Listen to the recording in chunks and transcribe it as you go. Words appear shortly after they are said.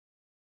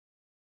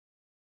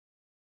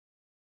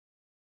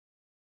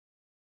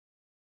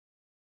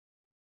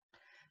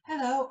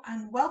Hello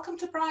and welcome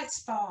to Bright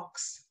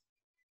Sparks.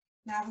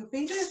 Now we've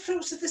been doing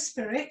Fruits of the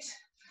Spirit.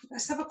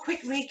 Let's have a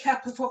quick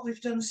recap of what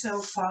we've done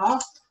so far.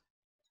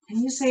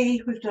 Can you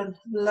see we've done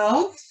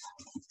love,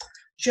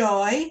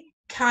 joy,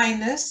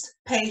 kindness,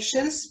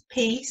 patience,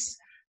 peace,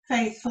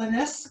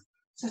 faithfulness.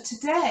 So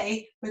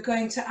today we're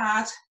going to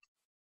add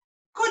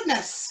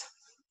goodness.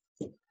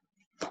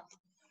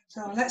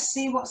 So let's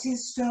see what's in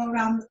store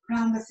around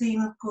the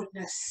theme of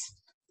goodness.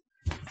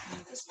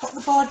 Let's put the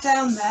board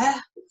down there.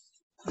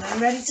 Are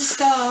you ready to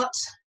start?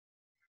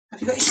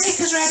 Have you got your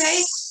shakers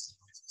ready?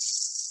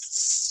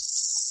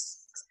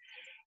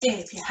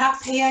 If you're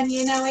happy and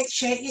you know it,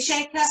 shake your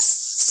shaker.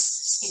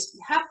 If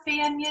you're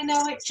happy and you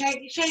know it,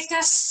 shake your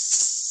shaker.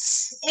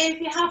 If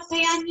you're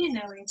happy and you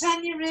know it,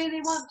 and you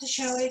really want to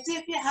show it.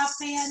 If you're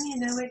happy and you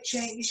know it,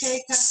 shake your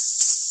shaker.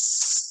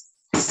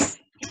 If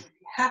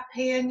you're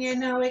happy and you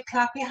know it,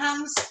 clap your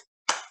hands.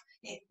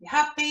 If you're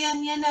happy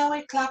and you know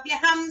it, clap your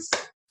hands.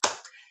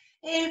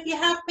 If you're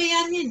happy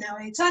and you know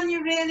it, and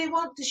you really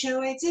want to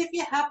show it. If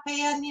you're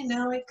happy and you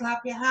know it,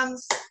 clap your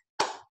hands.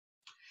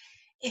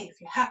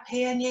 If you're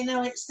happy and you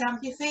know it,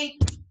 stamp your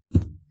feet.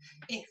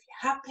 If you're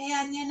happy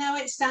and you know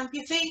it, stamp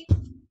your feet.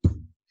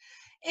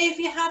 If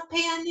you're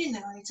happy and you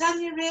know it,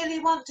 and you really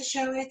want to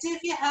show it.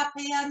 If you're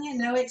happy and you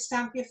know it,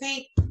 stamp your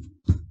feet.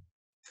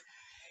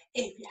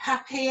 If you're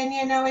happy and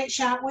you know it,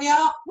 shout we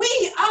are.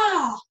 We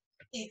are!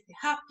 If you're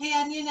happy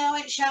and you know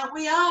it, shout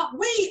we are.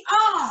 We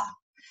are!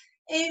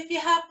 If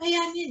you're happy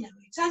and you know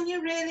it, and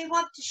you really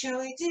want to show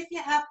it. If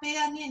you're happy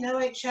and you know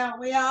it, shout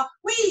we are.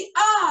 We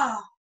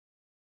are!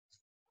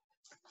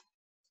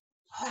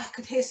 Oh, I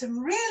could hear some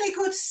really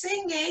good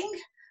singing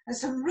and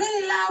some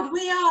really loud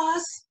we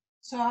ares.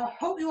 So I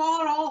hope you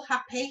are all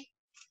happy.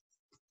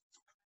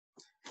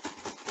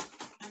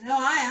 I know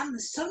I am. The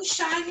sun's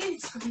shining.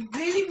 It's going to be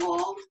really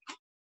warm.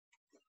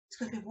 It's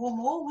going to be warm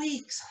all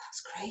week. So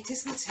that's great,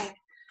 isn't it?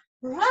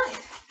 Right.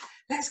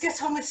 Let's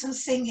get on with some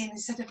singing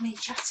instead of me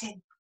chatting.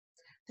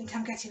 I think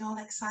I'm getting all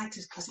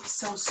excited because it's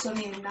so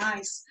sunny and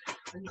nice.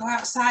 And go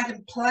outside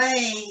and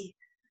play.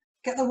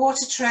 Get the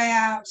water tray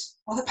out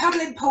or the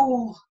paddling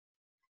pool.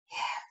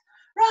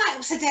 Yeah. Right,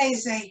 what's a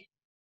daisy?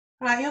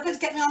 Right, you're going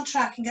to get me on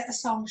track and get the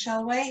song,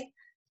 shall we?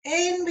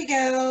 In we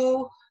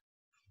go.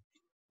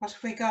 What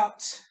have we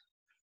got?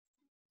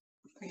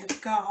 We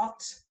have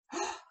got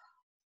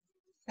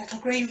Little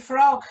Green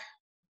Frog.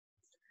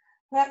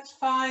 Let's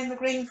find the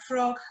green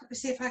frog. Let me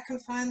see if I can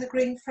find the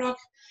green frog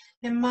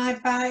in my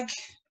bag.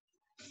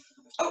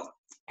 Oh,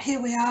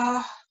 here we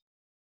are.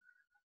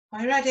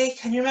 Are you ready?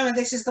 Can you remember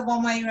this is the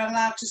one where you're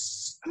allowed to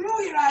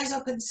screw your eyes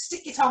up and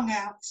stick your tongue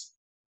out?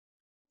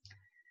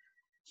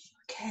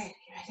 Okay,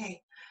 you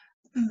ready?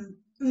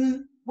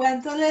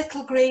 Went the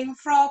little green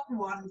frog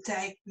one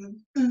day.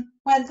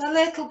 Went the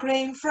little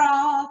green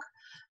frog.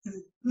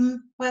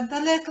 Went the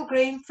little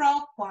green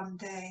frog one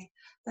day.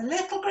 The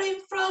little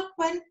green frog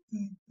went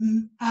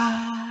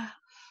ah.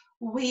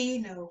 We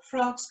know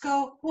frogs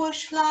go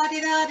whoosh la di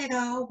da di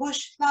da,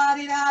 whoosh la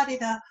di da di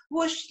da,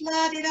 whoosh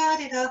la di da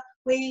di da.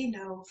 We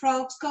know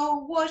frogs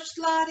go whoosh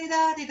la di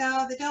da di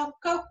da. They don't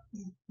go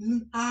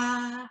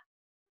ah.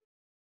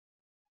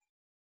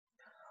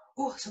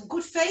 Oh, some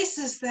good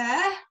faces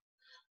there.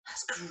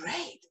 That's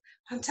great.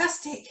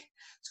 Fantastic.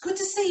 It's good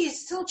to see you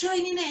still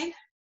joining in.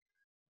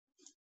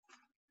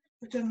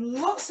 We've done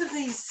lots of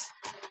these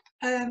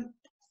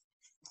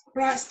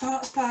Bright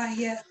Sparks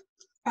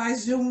by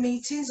Zoom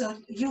meetings or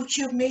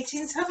YouTube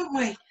meetings, haven't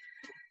we?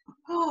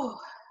 Oh,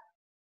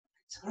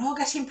 so we're all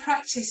getting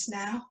practice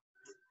now.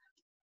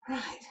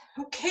 Right,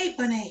 okay,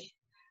 Bunny.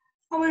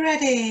 Are we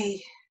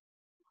ready?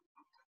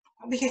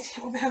 What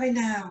are we having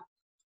now?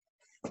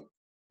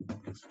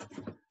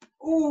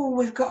 Oh,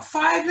 we've got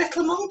 5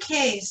 little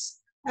monkeys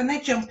and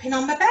they're jumping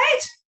on the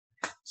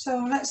bed.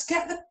 So let's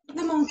get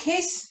the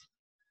monkeys.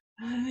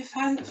 Let me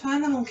find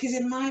the monkeys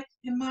in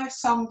my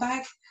song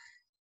bag.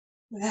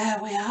 There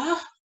we are.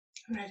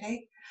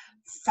 Ready?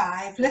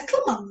 5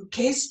 little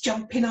monkeys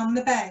jumping on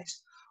the bed.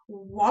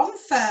 One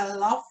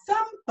fell off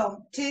and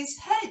bumped his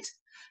head.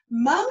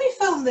 Mummy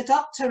phoned the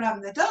doctor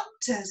and the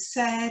doctor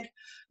said,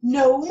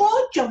 no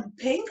more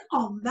jumping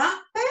on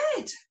that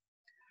bed.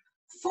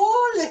 4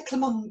 little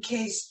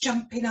monkeys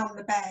jumping on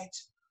the bed.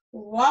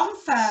 One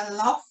fell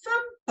off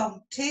and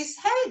bumped his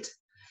head.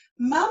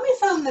 Mummy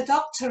phoned the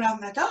doctor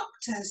and the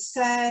doctor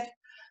said,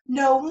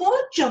 no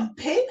more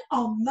jumping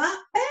on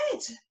that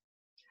bed.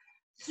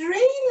 3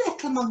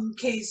 little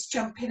monkeys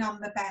jumping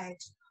on the bed.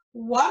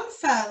 One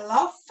fell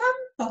off and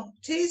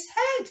bumped his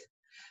head.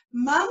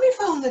 Mummy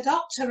phoned the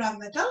doctor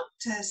and the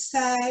doctor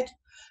said,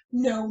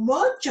 no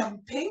more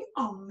jumping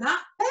on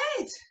that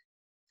bed.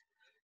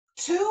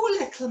 2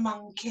 little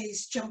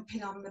monkeys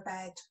jumping on the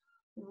bed.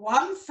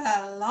 One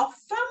fell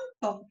off and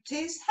bumped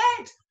his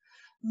head.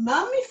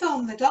 Mummy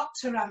phoned the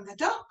doctor and the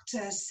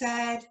doctor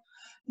said,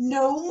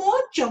 no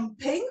more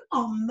jumping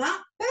on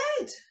that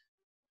bed.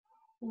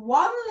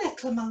 1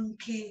 little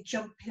monkey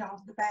jumping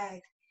on the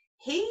bed.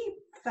 He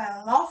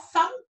fell off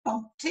and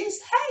bumped his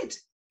head.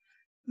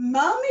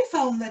 Mummy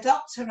phoned the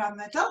doctor and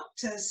the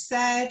doctor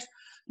said,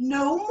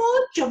 No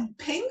more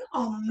jumping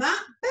on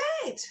that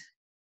bed.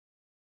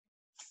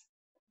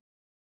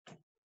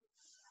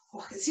 Oh,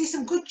 I can see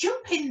some good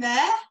jumping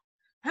there.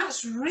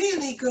 That's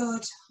really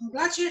good. I'm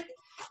glad you're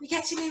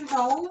getting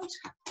involved.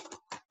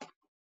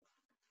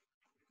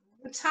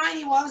 The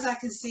tiny ones, I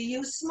can see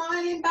you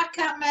smiling back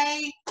at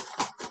me.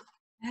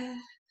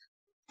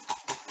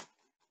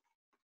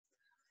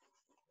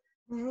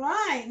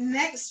 Right,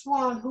 next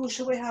one. Who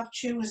shall we have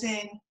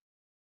choosing?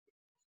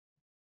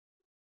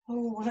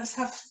 Oh, let's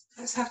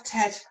have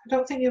Ted. I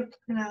don't think you've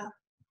have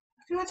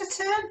you had a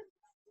turn?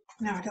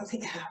 No, I don't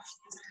think you have.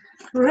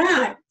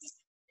 Right.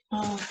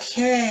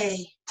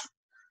 Okay.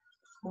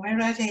 We're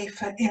ready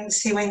for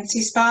Incy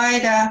Wincy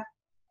Spider.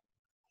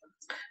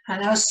 I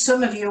know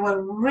some of you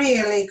are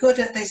really good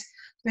at this,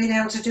 being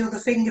able to do the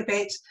finger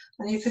bit,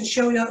 and you can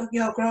show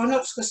your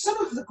grown-ups, because some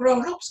of the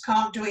grown-ups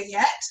can't do it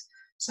yet.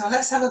 So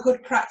let's have a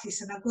good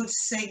practice and a good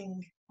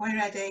sing. We're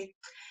ready.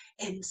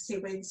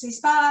 Incy Wincy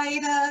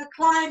Spider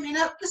climbing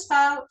up the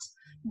spout,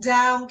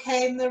 down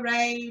came the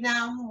rain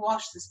and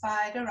washed the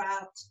spider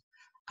out.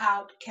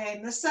 Out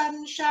came the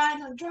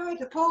sunshine and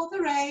dried up all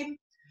the rain.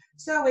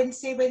 So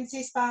Incy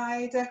Wincy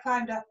Spider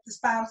climbed up the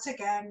spout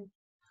again.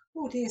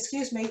 Oh dear,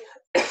 excuse me.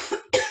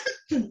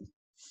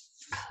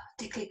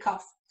 Tickly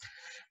cough.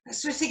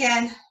 Let's do it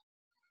again.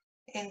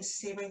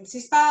 Incy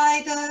Wincy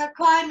Spider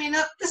climbing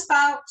up the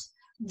spout,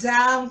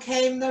 down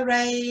came the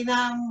rain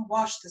and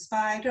washed the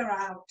spider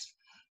out.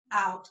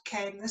 Out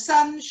came the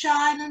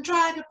sunshine and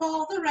dried up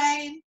all the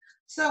rain.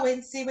 So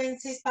Incy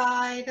Wincy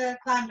Spider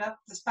climbed up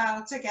the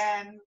spout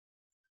again.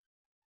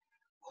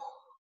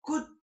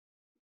 Good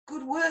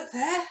work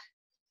there.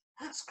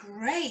 That's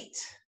great.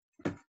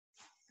 You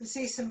can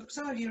see some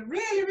of you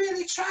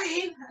really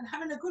trying and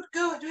having a good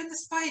go at doing the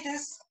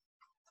spiders.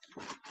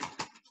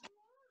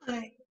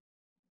 Right.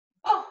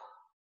 Oh,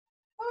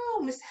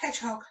 Mr.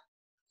 Hedgehog,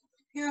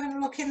 you having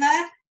a look in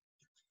there?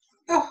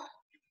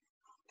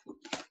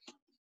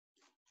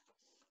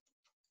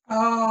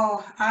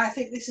 Oh, I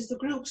think this is the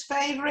group's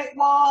favourite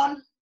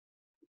one.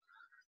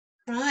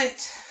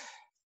 Right.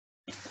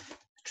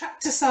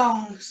 Tractor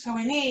song. So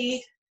we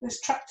need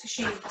this tractor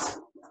sheet.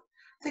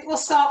 I think we'll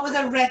start with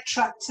a red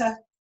tractor,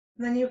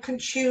 and then you can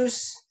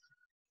choose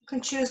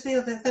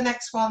the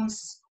next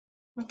ones.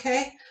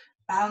 Okay.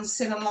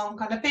 Bouncing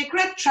along on a big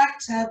red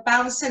tractor,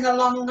 bouncing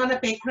along on a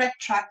big red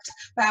tractor,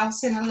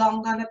 bouncing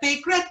along on a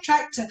big red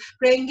tractor,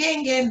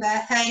 bringing in the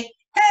hay.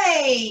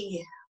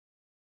 Hey!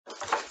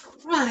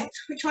 Right,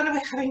 which one are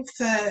we having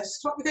first?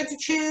 What we're going to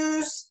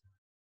choose?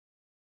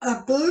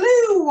 A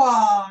blue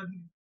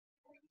one.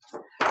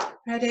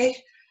 Ready?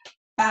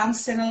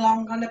 Bouncing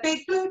along on a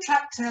big blue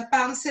tractor,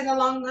 bouncing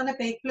along on a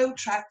big blue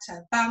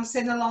tractor,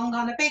 bouncing along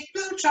on a big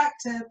blue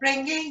tractor,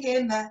 bringing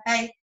in the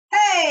hay.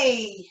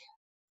 Hey!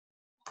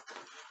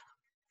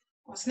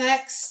 What's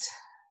next?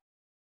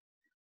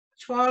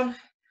 Which one?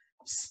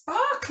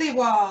 Sparkly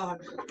one.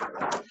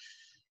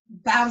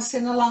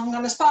 Bouncing along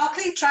on a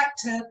sparkly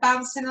tractor,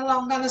 bouncing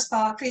along on a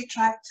sparkly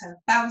tractor,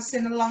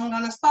 bouncing along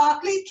on a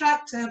sparkly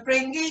tractor,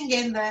 bringing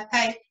in the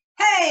hay.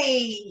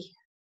 Hey!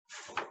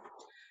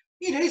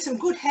 You're doing some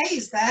good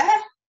hays there.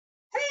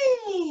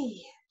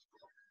 Hey!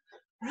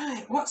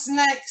 Right, what's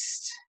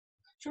next?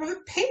 Do you want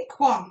a pink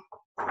one?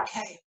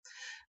 Okay.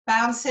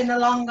 Bouncing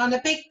along on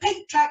a big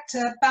pink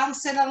tractor,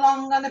 bouncing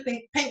along on a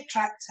big pink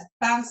tractor,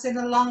 bouncing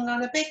along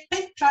on a big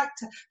pink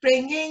tractor,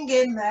 bringing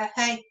in the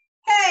hay.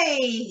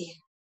 Hey!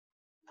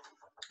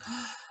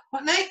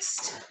 What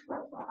next?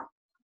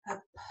 A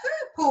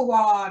purple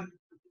one.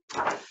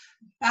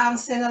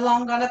 Bouncing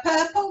along on a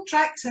purple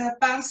tractor,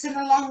 bouncing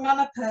along on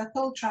a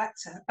purple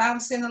tractor,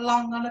 bouncing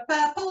along on a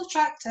purple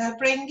tractor,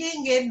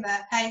 bringing in the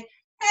hay.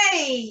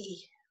 Hey!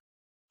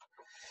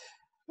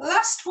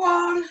 Last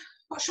one.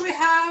 What shall we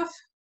have?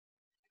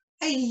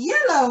 A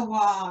yellow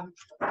one.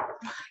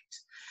 Right.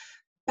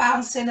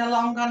 Bouncing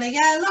along on a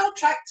yellow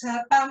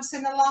tractor,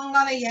 bouncing along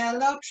on a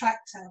yellow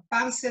tractor,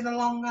 bouncing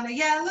along on a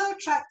yellow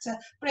tractor,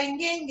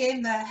 bringing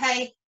in the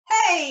hay.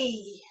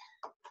 Hey!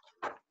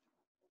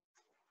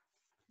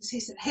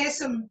 Here's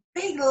some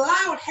big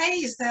loud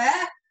hays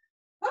there.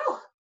 Oh,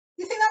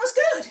 you think that was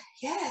good?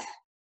 Yeah.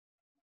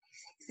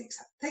 I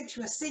think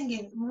you were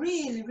singing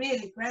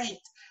really great.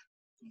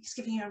 Just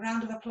giving you a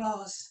round of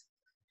applause.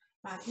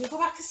 Right, you go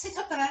back and sit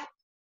up there.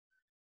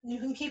 You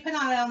can keep an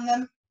eye on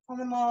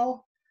them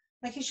all,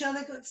 making sure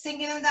they're good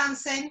singing and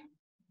dancing.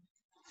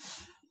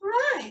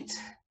 Right,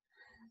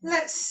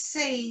 let's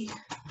see.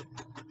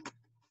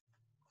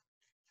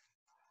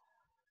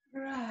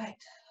 Right,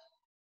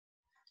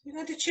 you're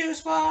going to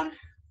choose one.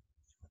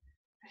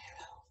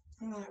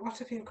 Right, what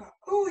have you got?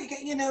 Oh, you're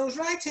getting your nose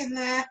right in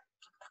there.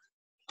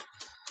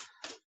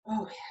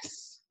 Oh,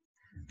 yes.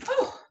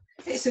 Oh,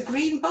 it's a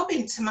green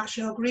bobbin to match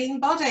your green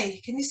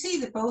body. Can you see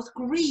they're both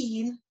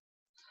green?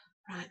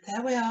 Right,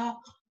 there we are.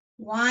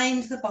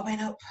 Wind the bobbin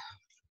up.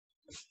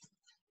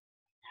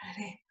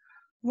 Ready?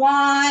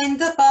 Wind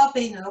the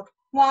bobbin up.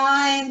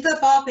 Wind the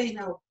bobbin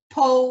up.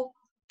 Pull,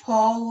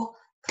 pull,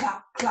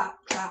 clap, clap,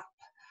 clap.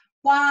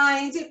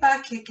 Wind it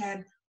back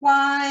again.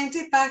 Wind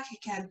it back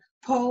again.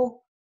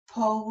 Pull,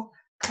 pull,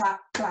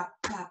 clap, clap,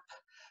 clap.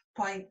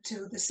 Point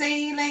to the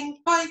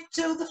ceiling, point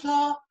to the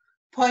floor,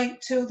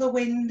 point to the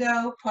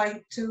window,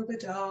 point to the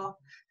door.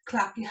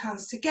 Clap your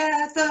hands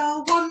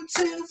together, 1,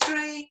 2,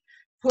 3.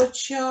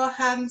 Put your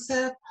hands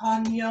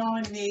upon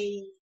your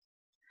knee.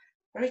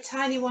 Very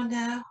tiny one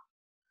now.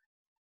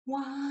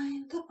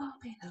 Wind the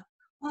bobbin up,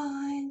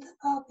 wind the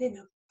bobbin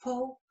up,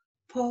 pull,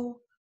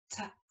 pull,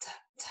 tap,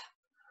 tap, tap.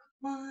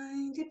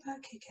 Wind it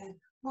back again,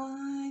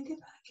 wind it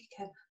back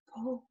again,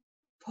 pull,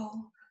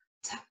 pull,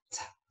 tap,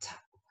 tap,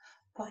 tap.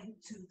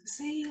 Point to the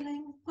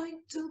ceiling,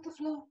 point to the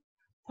floor,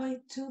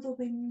 point to the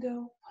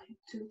window, point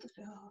to the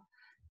door.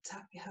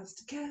 Tap your hands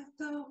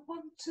together,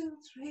 1, 2,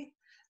 3.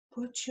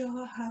 Put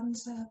your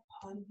hands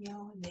upon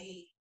your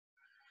knee.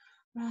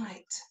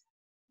 Right,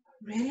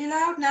 really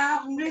loud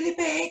now and really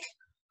big.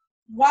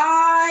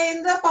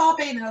 Wind the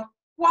bobbin up,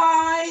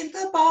 wind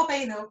the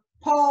bobbin up,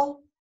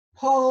 pull,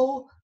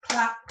 pull,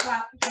 clap,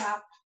 clap,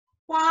 clap.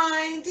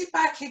 Wind it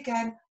back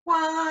again,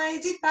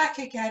 wind it back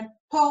again,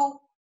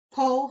 pull,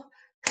 pull,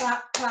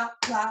 clap, clap,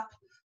 clap.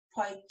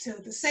 Point to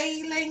the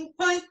ceiling,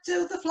 point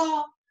to the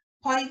floor,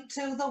 point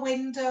to the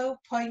window,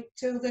 point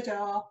to the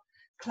door.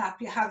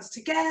 Clap your hands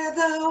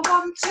together,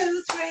 1,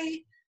 2,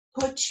 3.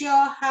 Put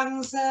your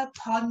hands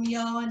upon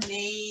your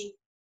knee.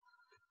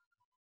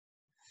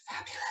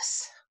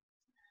 Fabulous.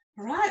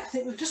 Right, I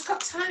think we've just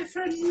got time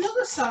for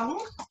another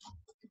song.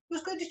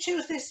 Who's going to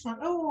choose this one?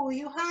 Oh, are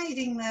you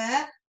hiding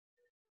there?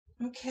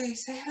 Okay,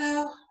 say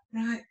hello.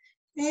 Right,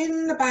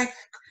 in the bag.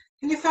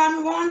 Can you find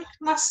me one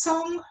last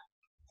song?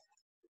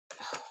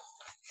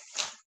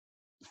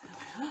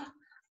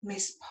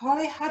 Miss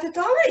Polly had a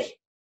dolly.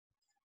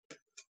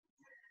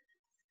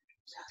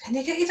 So can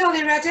you get your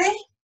dolly ready?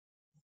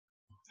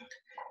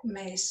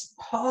 Miss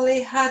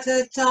Polly had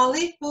a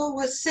dolly who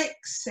was sick,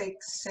 sick,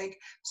 sick.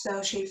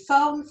 So she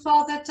phoned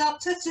for the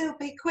doctor to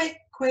be quick,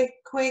 quick,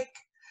 quick.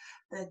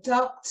 The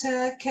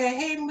doctor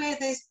came with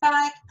his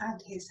bag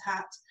and his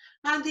hat,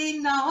 and he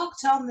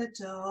knocked on the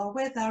door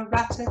with a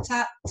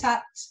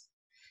rat-a-tat-tat.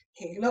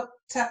 He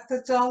looked at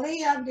the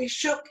dolly and he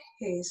shook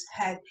his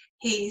head.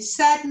 He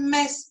said,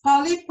 Miss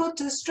Polly, put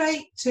her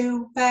straight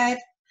to bed.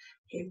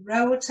 He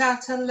wrote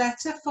out a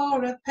letter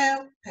for a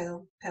pill,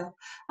 pill, pill.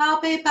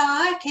 I'll be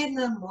back in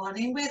the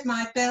morning with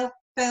my bill,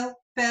 bill,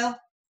 bill.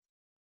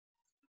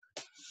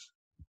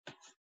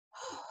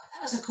 Oh,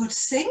 that was a good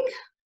sing.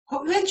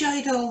 Hope you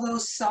enjoyed all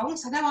those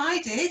songs. I know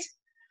I did.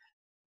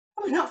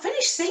 But we've not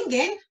finished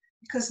singing,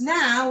 because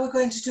now we're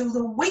going to do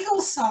the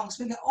wiggle songs.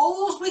 We get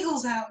all those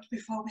wiggles out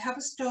before we have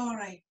a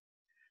story.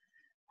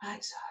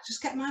 Right, so I'll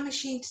just get my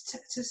machine to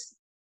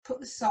put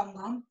the song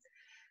on.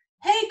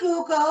 Hey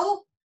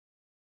Google,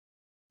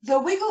 The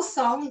Wiggle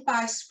Song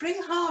by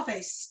Spring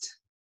Harvest.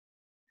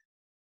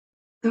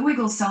 The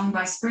Wiggle Song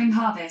by Spring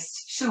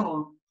Harvest,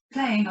 sure.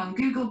 Playing on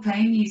Google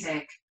Play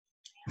Music.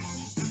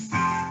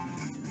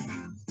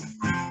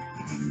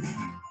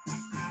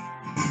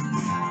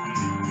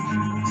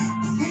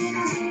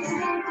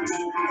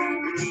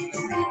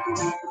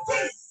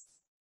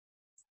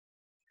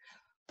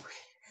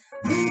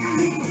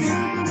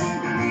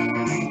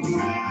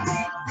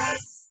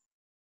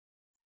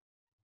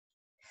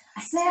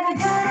 I said I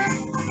gotta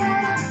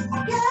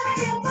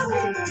get the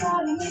wiggles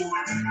out of me.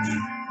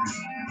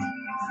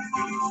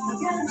 I'm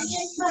gonna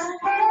shake my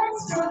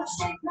hands, gonna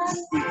shake my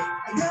feet.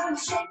 I'm gonna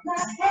shake my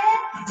head,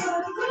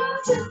 gonna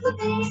groove to the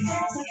beat.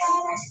 'Cause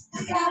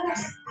I gotta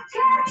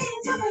get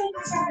the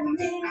wiggles out of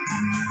me.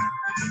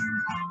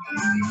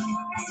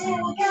 I said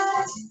I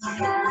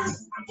gotta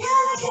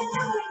get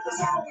the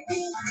wiggles out of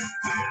me.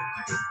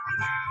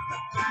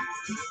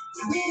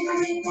 Wiggle,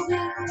 wiggle,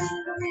 wiggle,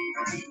 wiggle,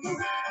 wiggle, wiggle,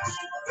 wiggle,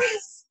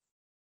 freeze.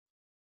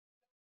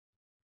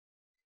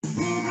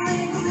 Wiggle,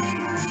 wiggle,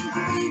 wiggle,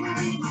 wiggle, wiggle,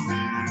 wiggle,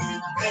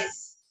 wiggle,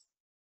 freeze.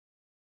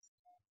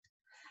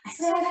 I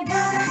said I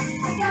gotta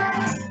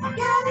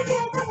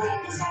get the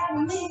wiggles out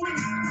of me.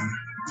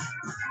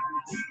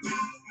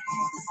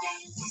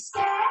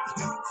 Scat,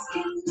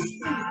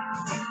 skinny, I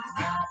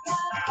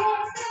gotta get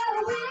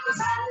the wiggles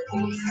out of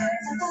me.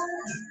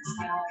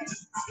 'Cause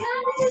it's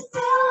gonna get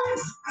done.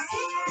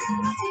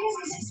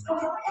 This is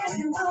for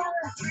everyone.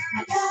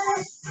 I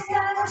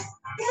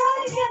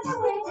gotta get the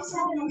wiggles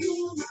out of me.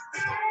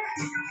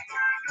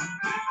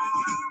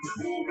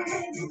 Wiggle,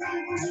 wiggle,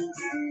 wiggle,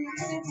 wiggle,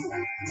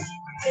 wiggle,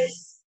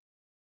 peace.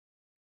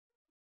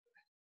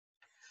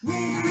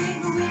 Wiggle,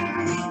 wiggle,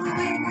 wiggle, wiggle,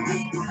 wiggle,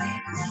 wiggle,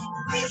 wiggle,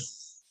 peace.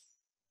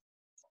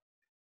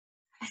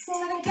 I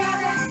said I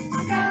gotta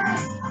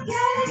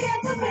get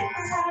the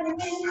wiggles out of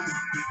me.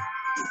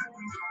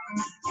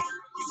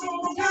 I said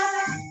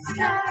I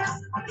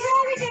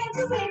gotta get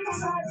the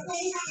wiggles out of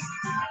me. I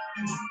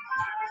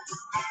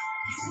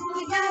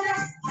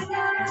said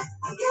I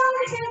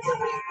gotta get the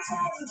wiggles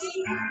out of me.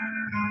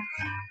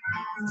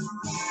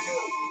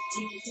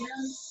 Take it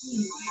down.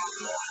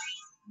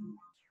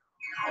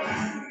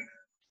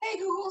 Hey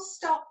Google,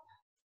 stop.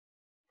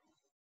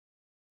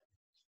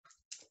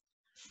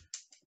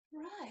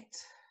 Right.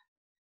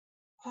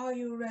 Are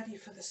you ready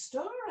for the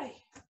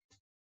story?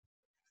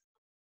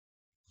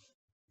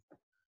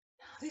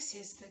 this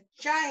is the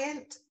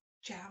giant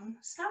jam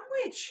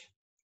sandwich.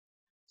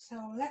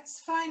 So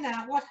let's find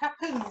out what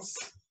happens.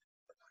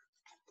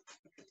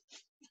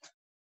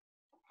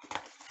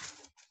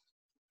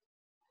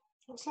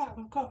 Looks like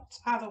we've got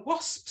either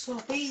wasps or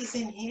bees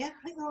in here.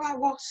 I think they're like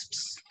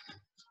wasps.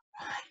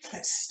 Right,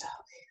 let's start.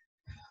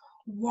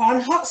 One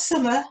hot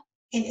summer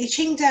in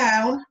Itching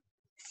Down,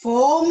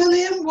 4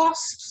 million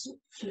wasps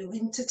flew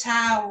into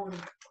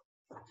town.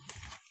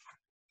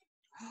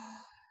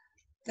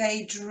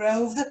 They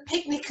drove the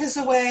picnickers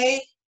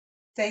away.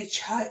 They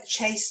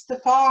chased the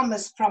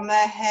farmers from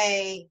their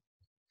hay.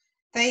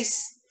 They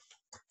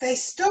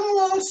stung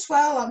Lord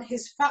Swell on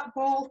his fat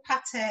bald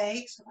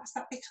pate. So that's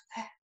that bit up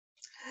there.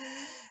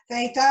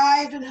 They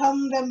dived and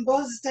hummed and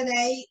buzzed and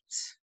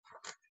ate.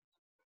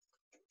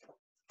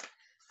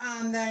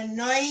 And their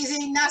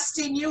noisy,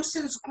 nasty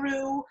nuisance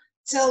grew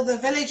till the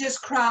villagers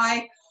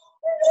cried,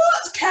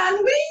 "What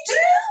can we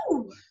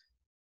do?"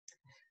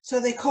 So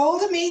they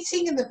called a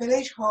meeting in the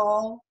village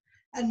hall,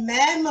 and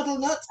Mayor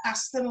Muddlenut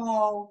asked them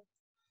all,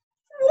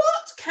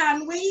 "What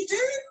can we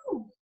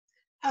do?"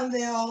 And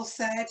they all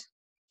said,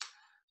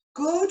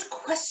 "Good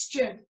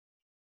question."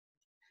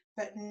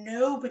 But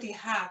nobody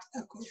had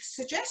a good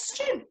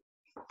suggestion.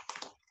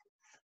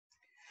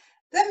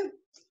 Then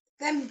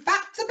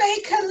Back the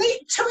Baker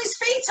leaped to his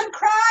feet and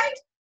cried,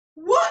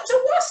 "What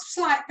do wasps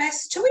like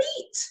best to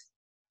eat?"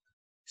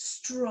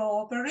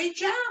 "Strawberry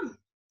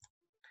jam."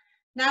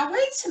 Now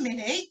wait a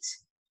minute.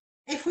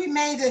 If we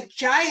made a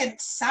giant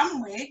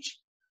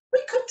sandwich,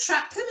 we could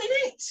trap them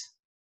in it.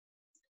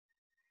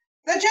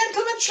 The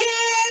gentlemen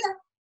cheered.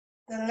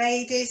 The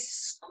ladies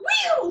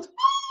squealed,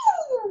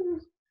 "Ooh!"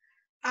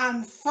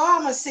 And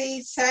Farmer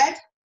Seed said,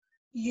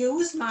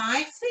 "Use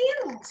my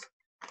field."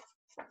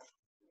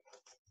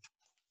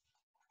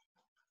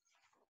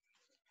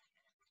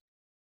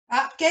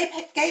 That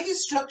gave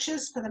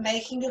instructions for the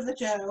making of the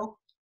dough.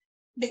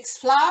 Mix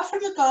flour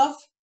from above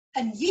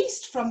and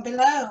yeast from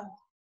below.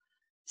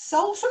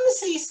 Salt from the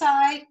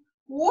seaside,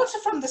 water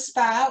from the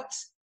spout.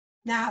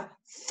 Now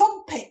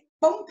thump it,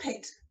 bump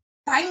it,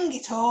 bang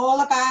it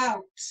all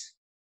about.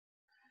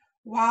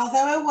 While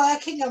they were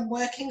working and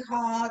working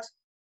hard,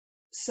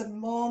 some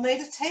more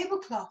made a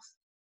tablecloth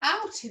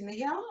out in the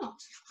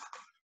yard.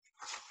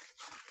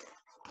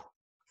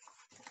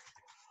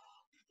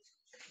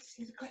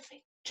 See the great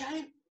big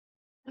giant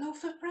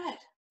loaf of bread.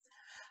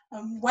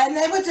 And when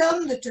they were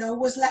done, the dough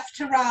was left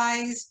to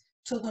rise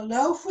till the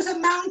loaf was a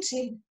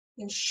mountain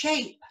in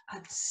shape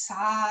and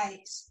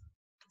size.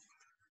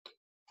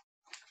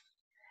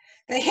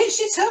 They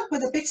hitched it up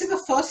with a bit of a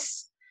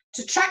fuss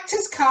to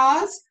tractors,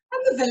 cars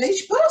and the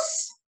village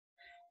bus,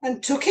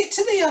 and took it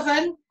to the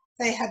oven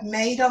they had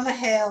made on the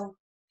hill.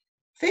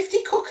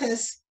 50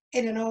 cookers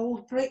in an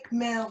old brick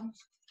mill.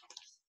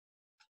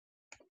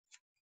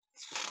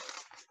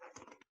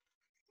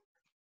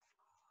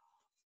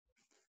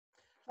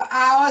 For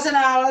hours and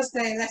hours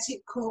they let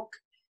it cook.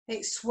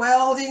 It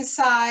swelled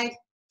inside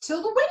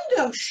till the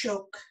window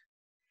shook.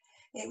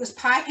 It was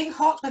piping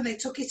hot when they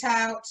took it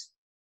out,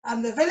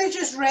 and the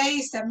villagers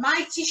raised a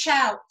mighty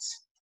shout.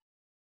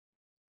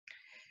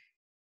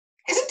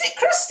 "Isn't it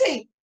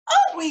crusty?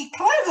 Aren't we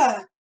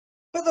clever?"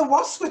 But the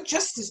wasps were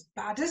just as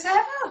bad as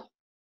ever.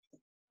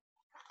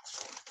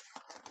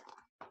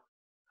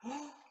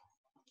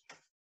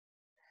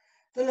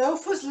 The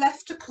loaf was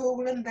left to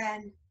cool, and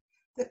then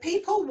the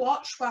people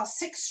watched while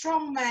 6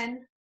 strong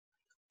men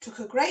took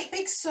a great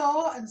big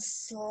saw and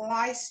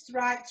sliced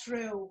right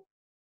through.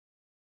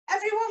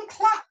 Everyone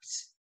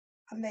clapped,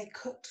 and they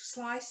cut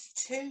slice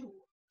 2.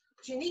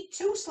 Because you need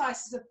 2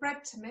 slices of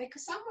bread to make a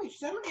sandwich,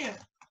 don't you?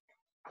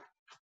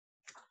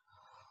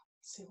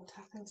 Let's see what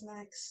happens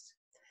next.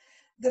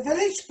 The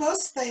village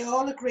bus, they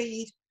all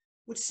agreed,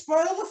 would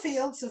spoil the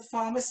fields of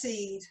Farmer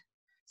Seed.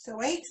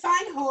 So 8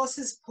 fine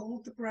horses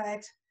pulled the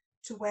bread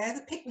to where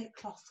the picnic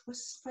cloth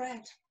was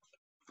spread.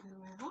 There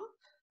we are,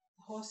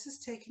 the horses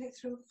taking it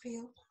through the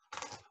field.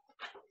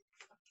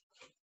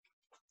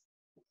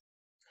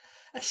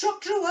 A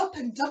truck drew up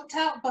and dumped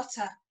out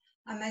butter,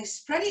 and they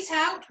spread it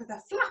out with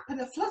a flap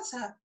and a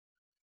flutter.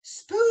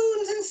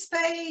 Spoons and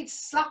spades,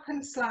 slap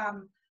and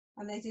slam,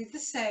 and they did the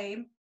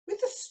same with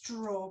the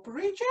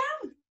strawberry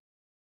jam.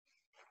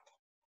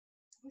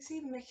 You see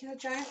them making a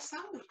giant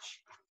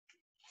sandwich.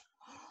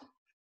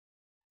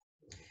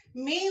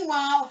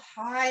 Meanwhile,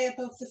 high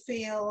above the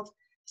field,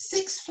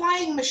 6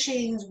 flying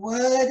machines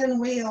whirred and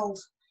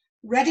wheeled,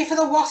 ready for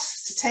the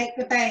wasps to take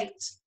the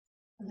bait.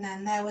 And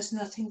then there was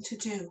nothing to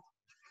do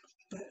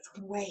but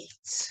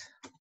wait.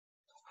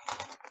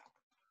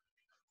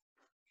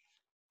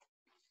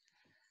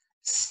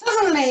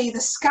 Suddenly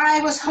the sky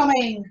was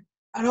humming,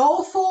 and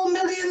all 4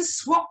 million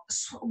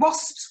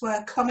wasps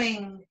were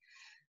coming.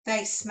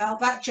 They smelled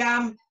that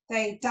jam,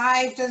 they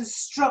dived and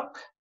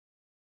struck,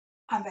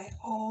 and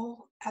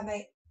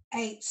they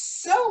ate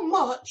so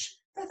much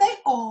that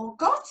they all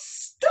got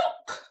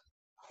stuck.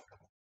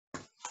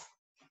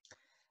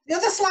 The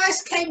other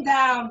slice came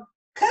down,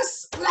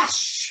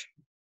 kersplash,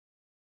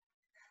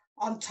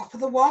 on top of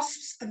the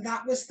wasps, and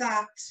that was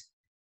that.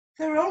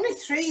 There were only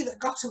 3 that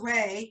got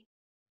away,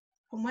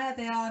 And where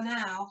they are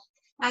now,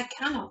 I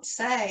cannot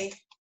say.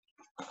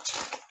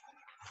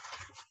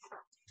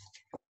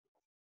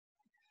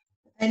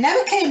 They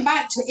never came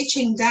back to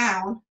Itching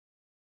Down,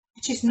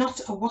 which is not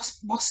a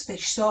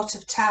waspish sort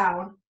of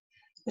town,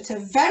 but a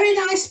very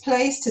nice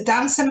place to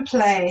dance and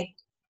play.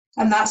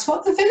 And that's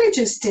what the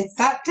villagers did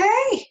that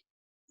day.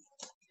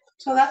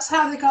 So that's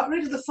how they got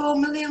rid of the 4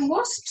 million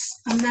wasps,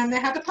 and then they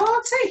had a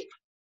party.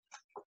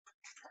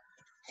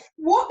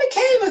 What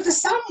became of the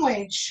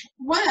sandwich?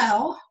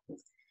 Well,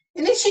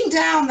 in Itching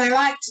Down they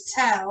like to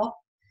tell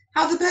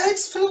how the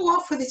birds flew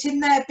off with it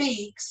in their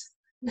beaks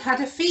and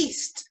had a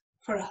feast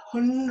for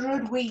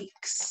 100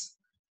 weeks.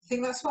 I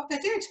think that's what they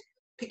did,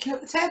 picking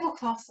up the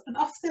tablecloth, and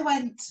off they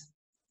went.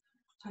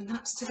 And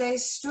that's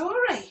today's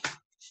story.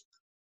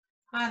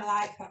 I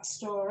like that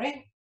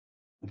story.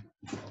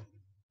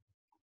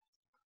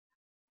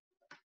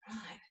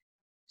 Right.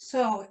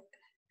 So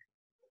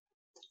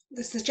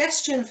the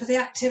suggestion for the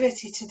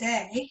activity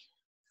today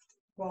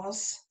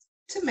was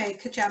to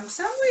make a jam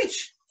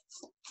sandwich.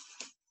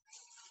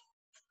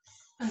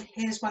 And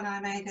here's one I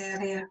made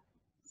earlier.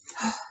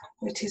 Oh,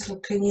 it is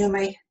looking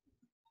yummy.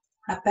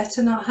 I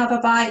better not have a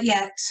bite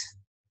yet.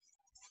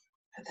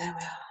 But there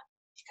we are.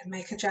 You can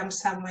make a jam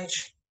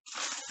sandwich.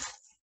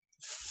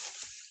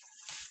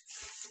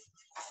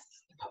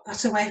 Put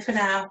that away for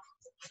now.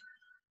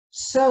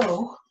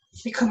 So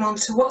we come on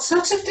to what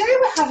sort of day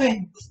we're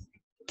having.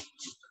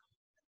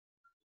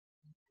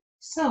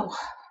 So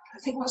I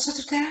think what sort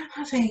of day I'm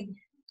having.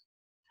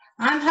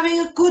 I'm having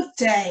a good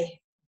day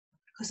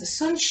because the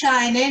sun's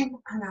shining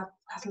and I've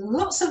had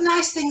lots of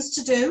nice things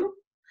to do,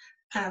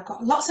 and I've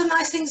got lots of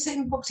nice things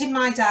booked in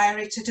my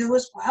diary to do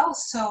as well.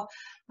 So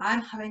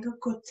I'm having a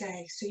good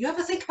day. So you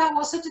ever think about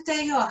what sort of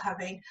day you're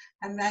having,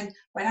 and then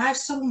when I've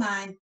sung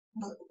mine,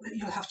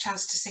 you'll have a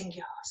chance to sing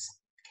yours.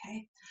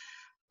 Okay.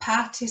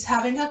 Pat is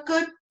having a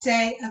good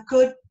day, a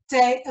good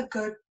day, a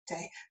good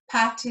day.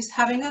 Pat is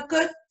having a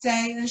good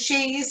day and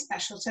she is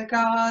special to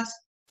God.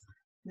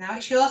 Now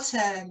it's your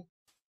turn.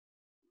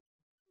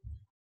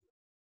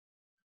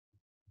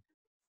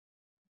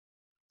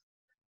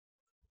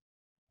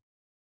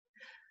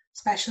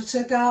 Special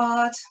to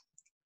God.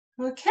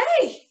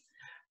 Okay,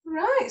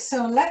 right,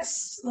 so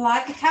let's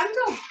light a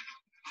candle.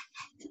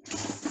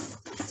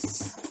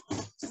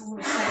 So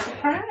we'll say the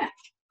prayer.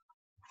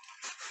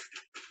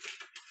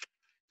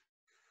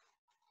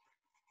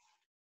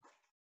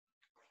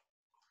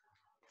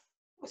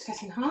 It's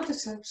getting harder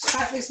to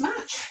strike this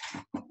match.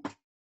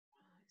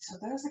 So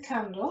there's the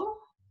candle.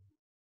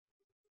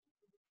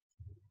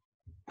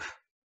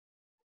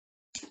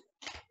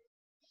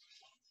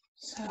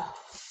 So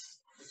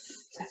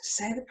let's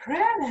say the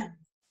prayer then.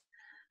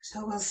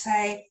 So we'll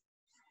say,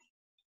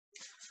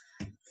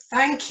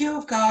 thank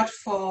you, God,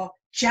 for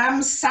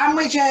jam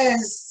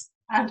sandwiches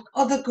and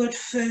other good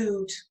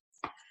food.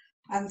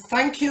 And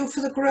thank you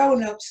for the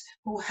grown-ups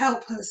who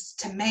help us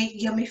to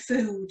make yummy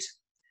food.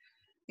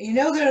 You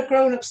know there are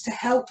grown-ups to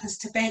help us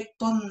to bake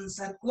buns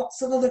and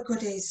lots of other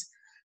goodies,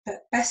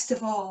 but best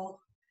of all,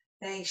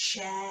 they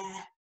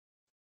share.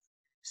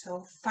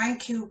 So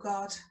thank you,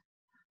 God.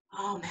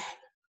 Amen.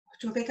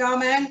 Do a big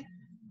amen.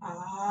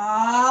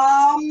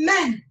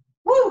 Amen.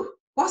 Woo!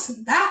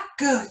 Wasn't that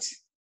good?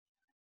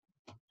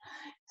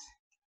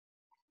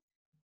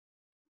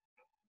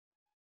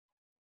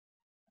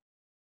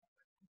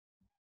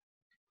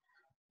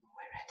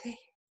 We're ready.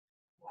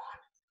 1,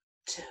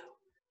 2,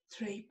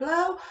 3,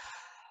 blow.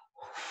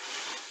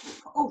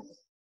 Oh,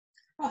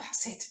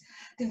 that's it.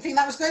 Didn't think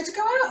that was going to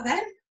go out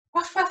then.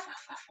 Waff, waff,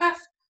 waff, waff, waff.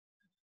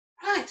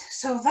 Right,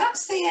 so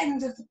that's the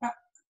end of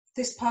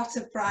this part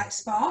of Bright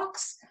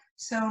Sparks.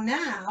 So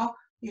now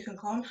you can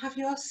go and have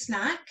your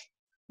snack.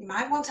 You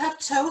might want to have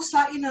toast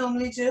like you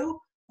normally do,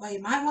 or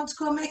you might want to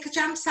go and make a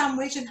jam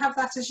sandwich and have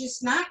that as your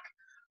snack,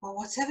 or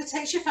whatever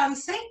takes your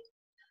fancy.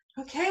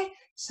 Okay,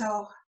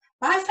 so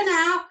bye for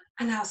now,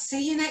 and I'll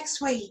see you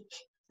next week.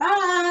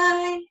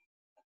 Bye.